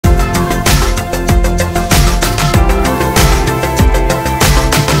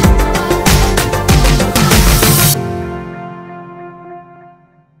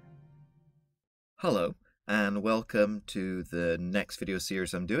and welcome to the next video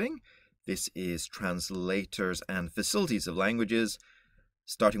series I'm doing. This is Translators and Facilities of Languages,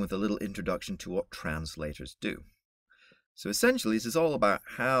 starting with a little introduction to what translators do. So essentially this is all about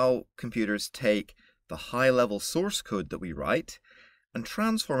how computers take the high-level source code that we write and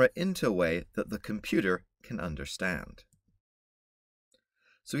transform it into a way that the computer can understand.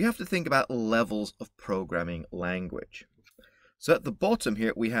 So we have to think about levels of programming language. So at the bottom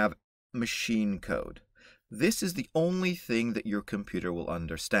here we have machine code. This is the only thing that your computer will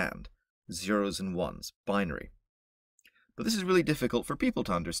understand. Zeros and ones, binary. But this is really difficult for people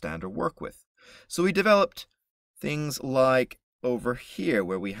to understand or work with. So we developed things like over here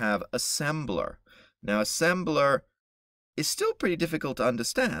where we have assembler. Now assembler is still pretty difficult to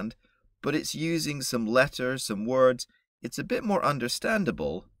understand, but it's using some letters, some words. It's a bit more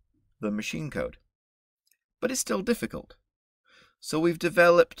understandable than machine code. But it's still difficult. So we've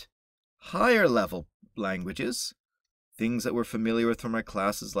developed higher level languages, things that we're familiar with from our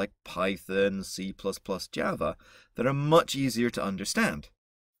classes like Python, C++, Java, that are much easier to understand.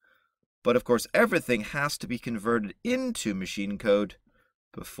 But of course, everything has to be converted into machine code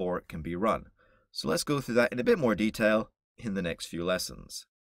before it can be run. So let's go through that in a bit more detail in the next few lessons.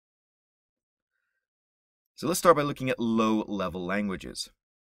 So let's start by looking at low-level languages.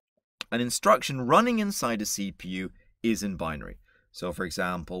 An instruction running inside a CPU is in binary. So for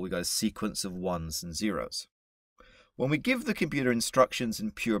example, we got a sequence of ones and zeros. When we give the computer instructions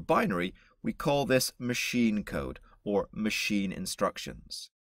in pure binary, we call this machine code or machine instructions.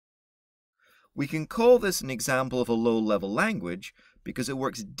 We can call this an example of a low-level language because it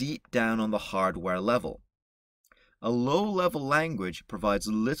works deep down on the hardware level. A low-level language provides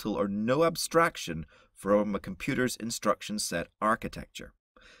little or no abstraction from a computer's instruction set architecture.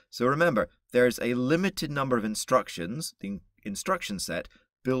 So remember, there's a limited number of instructions, the instruction set,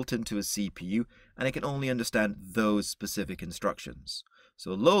 built into a CPU, and it can only understand those specific instructions.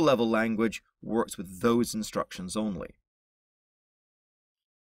 So a low-level language works with those instructions only.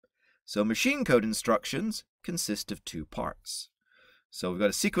 So machine code instructions consist of two parts. So we've got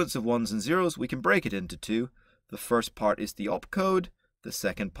a sequence of ones and zeros. We can break it into two. The first part is the opcode. The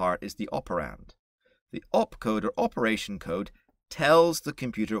second part is the operand. The opcode or operation code tells the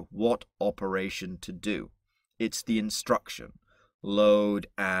computer what operation to do. It's the instruction. Load,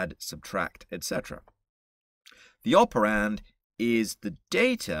 add, subtract, etc. The operand is the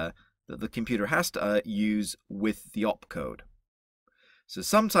data that the computer has to use with the opcode. So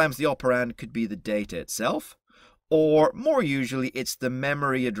sometimes the operand could be the data itself, or more usually it's the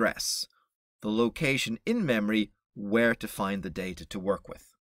memory address, the location in memory where to find the data to work with.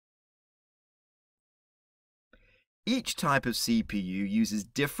 Each type of CPU uses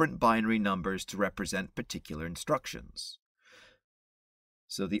different binary numbers to represent particular instructions.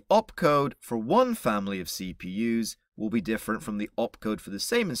 So the opcode for one family of CPUs will be different from the opcode for the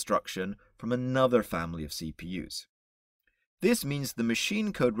same instruction from another family of CPUs. This means the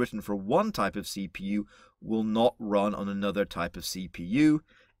machine code written for one type of CPU will not run on another type of CPU.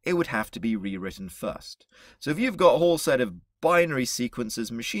 It would have to be rewritten first. So if you've got a whole set of binary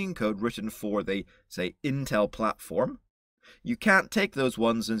sequences machine code written for the, say, Intel platform, you can't take those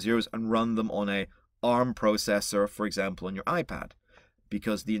ones and zeros and run them on a ARM processor, for example, on your iPad,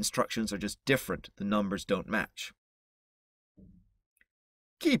 because the instructions are just different. The numbers don't match.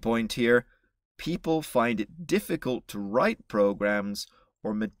 Key point here, people find it difficult to write programs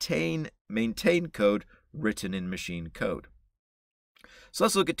or maintain code written in machine code. So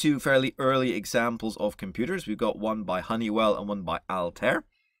let's look at two fairly early examples of computers. We've got one by Honeywell and one by Altair.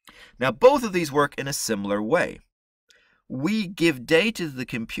 Now both of these work in a similar way. We give data to the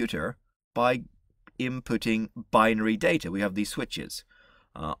computer by inputting binary data. We have these switches.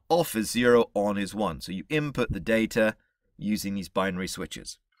 Off is 0, on is 1. So you input the data using these binary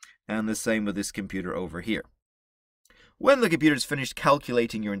switches. And the same with this computer over here. When the computer is finished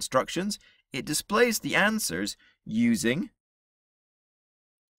calculating your instructions, it displays the answers using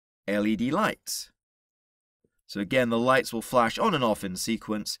LED lights. So again, the lights will flash on and off in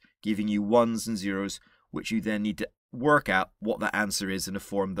sequence, giving you ones and zeros, which you then need to work out what the answer is in a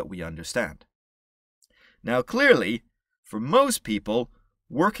form that we understand. Now clearly, for most people,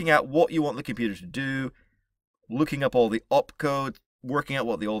 working out what you want the computer to do, looking up all the opcode, working out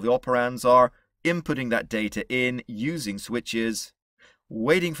what all the operands are, inputting that data in using switches,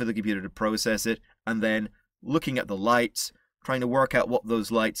 waiting for the computer to process it, and then looking at the lights, trying to work out what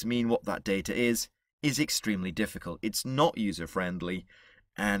those lights mean, what that data is extremely difficult. It's not user-friendly,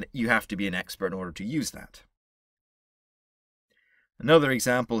 and you have to be an expert in order to use that. Another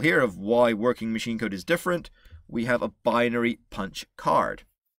example here of why working machine code is different, we have a binary punch card.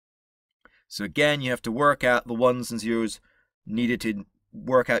 So again, you have to work out the ones and zeros needed to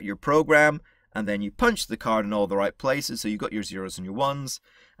work out your program, and then you punch the card in all the right places, so you've got your zeros and your ones,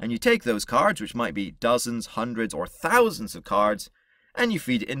 and you take those cards, which might be dozens, hundreds, or thousands of cards, and you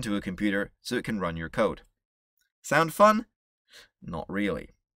feed it into a computer so it can run your code. Sound fun? Not really.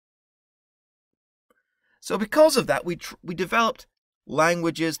 So because of that, we developed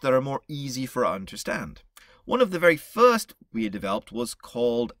languages that are more easy for us to understand. One of the very first we developed was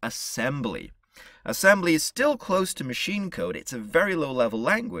called assembly. Assembly is still close to machine code. It's a very low-level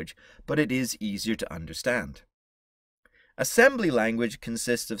language, but it is easier to understand. Assembly language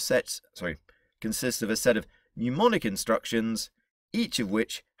consists of a set of mnemonic instructions, each of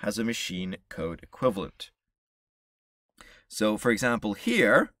which has a machine code equivalent. So, for example,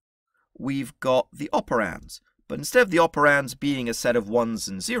 here we've got the operands, but instead of the operands being a set of ones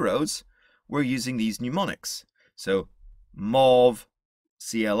and zeros, we're using these mnemonics. So, MOV,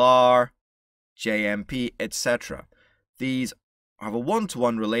 CLR, JMP, etc. These have a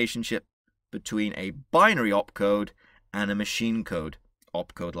one-to-one relationship between a binary opcode and a machine code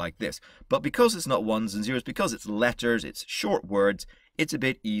opcode like this. But because it's not ones and zeros, because it's letters, it's short words, it's a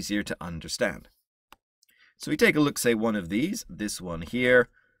bit easier to understand. So we take a look, say, one of these, this one here.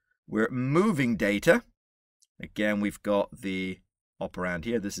 We're moving data. Again, we've got the operand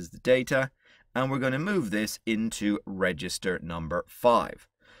here. This is the data. And we're going to move this into register number 5.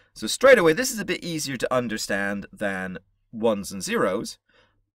 So straight away, this is a bit easier to understand than ones and zeros,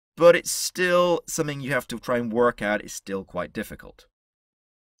 but it's still something you have to try and work out. It's still quite difficult.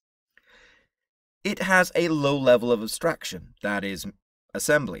 It has a low level of abstraction, that is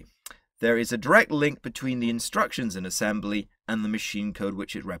assembly. There is a direct link between the instructions in assembly and the machine code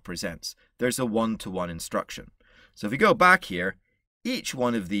which it represents. There's a one-to-one instruction. So if you go back here, each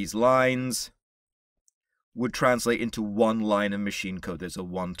one of these lines would translate into one line of machine code. There's a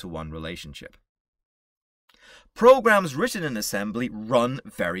one-to-one relationship. Programs written in assembly run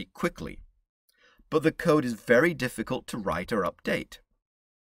very quickly, but the code is very difficult to write or update.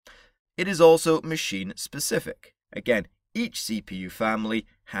 It is also machine specific. Again, each CPU family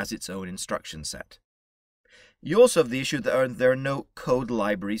has its own instruction set. You also have the issue that there are no code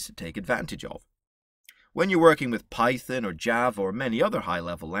libraries to take advantage of. When you're working with Python or Java or many other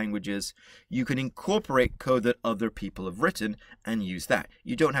high-level languages, you can incorporate code that other people have written and use that.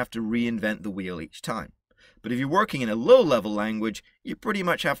 You don't have to reinvent the wheel each time. But if you're working in a low-level language, you pretty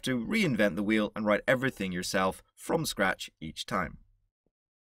much have to reinvent the wheel and write everything yourself from scratch each time.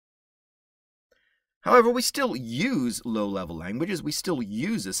 However, we still use low-level languages. We still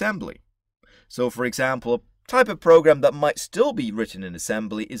use assembly. So, for example, a type of program that might still be written in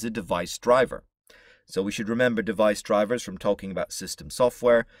assembly is a device driver. So we should remember device drivers from talking about system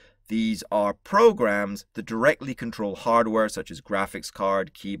software. These are programs that directly control hardware such as graphics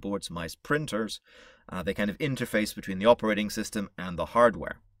card, keyboards, mice, printers. They kind of interface between the operating system and the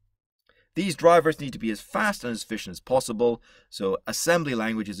hardware. These drivers need to be as fast and as efficient as possible, so assembly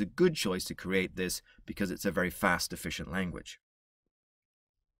language is a good choice to create this because it's a very fast, efficient language.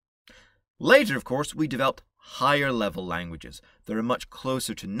 Later, of course, we developed higher level languages that are much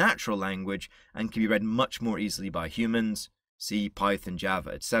closer to natural language and can be read much more easily by humans. C, Python,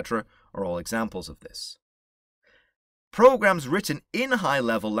 Java, etc. are all examples of this. Programs written in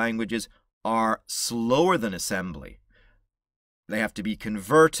high-level languages are slower than assembly. They have to be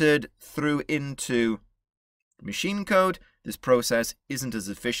converted through into machine code. This process isn't as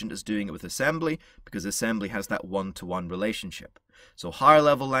efficient as doing it with assembly because assembly has that one-to-one relationship. So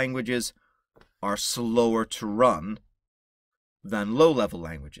higher-level languages are slower to run than low-level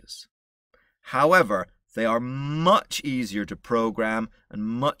languages. However, they are much easier to program and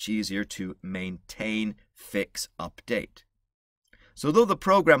much easier to maintain, fix, update. So though the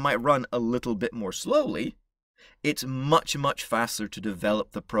program might run a little bit more slowly, it's much, much faster to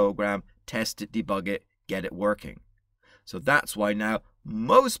develop the program, test it, debug it, get it working. So that's why now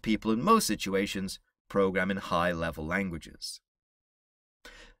most people in most situations program in high-level languages.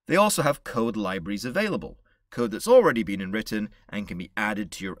 They also have code libraries available, code that's already been written and can be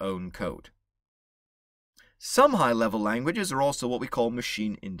added to your own code. Some high-level languages are also what we call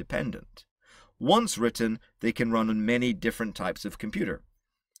machine independent. Once written, they can run on many different types of computer.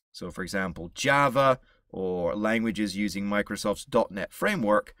 So for example, Java or languages using Microsoft's .NET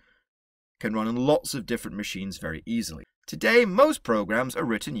framework can run on lots of different machines very easily. Today, most programs are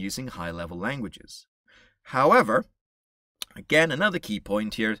written using high-level languages. However, again, another key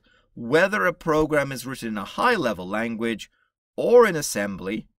point here, whether a program is written in a high-level language or in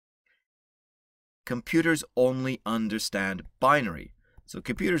assembly, computers only understand binary. So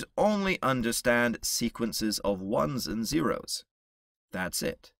computers only understand sequences of ones and zeros. That's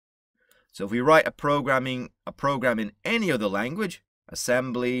it. So if we write a program in any other language,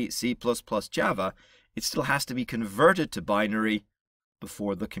 assembly, C++, Java, it still has to be converted to binary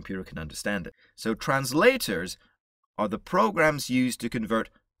before the computer can understand it. So translators are the programs used to convert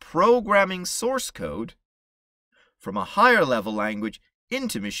programming source code from a higher level language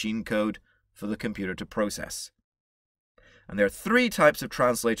into machine code for the computer to process. And there are three types of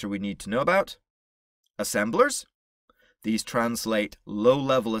translator we need to know about. Assemblers. These translate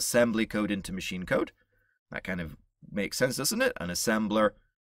low-level assembly code into machine code. That kind of makes sense, doesn't it? An assembler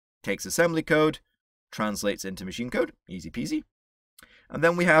takes assembly code, translates into machine code. Easy peasy. And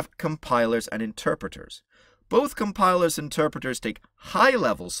then we have compilers and interpreters. Both compilers and interpreters take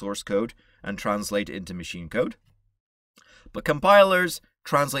high-level source code and translate it into machine code. But compilers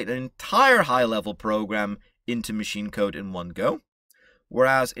translate an entire high-level program into machine code in one go,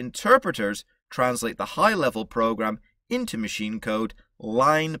 whereas interpreters translate the high-level program into machine code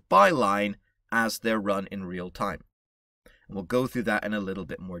line by line as they're run in real time. And we'll go through that in a little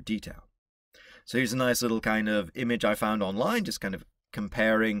bit more detail. So here's a nice little kind of image I found online, just kind of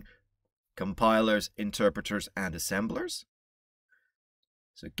comparing compilers, interpreters, and assemblers.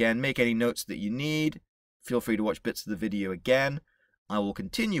 So again, make any notes that you need. Feel free to watch bits of the video again. I will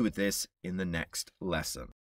continue with this in the next lesson.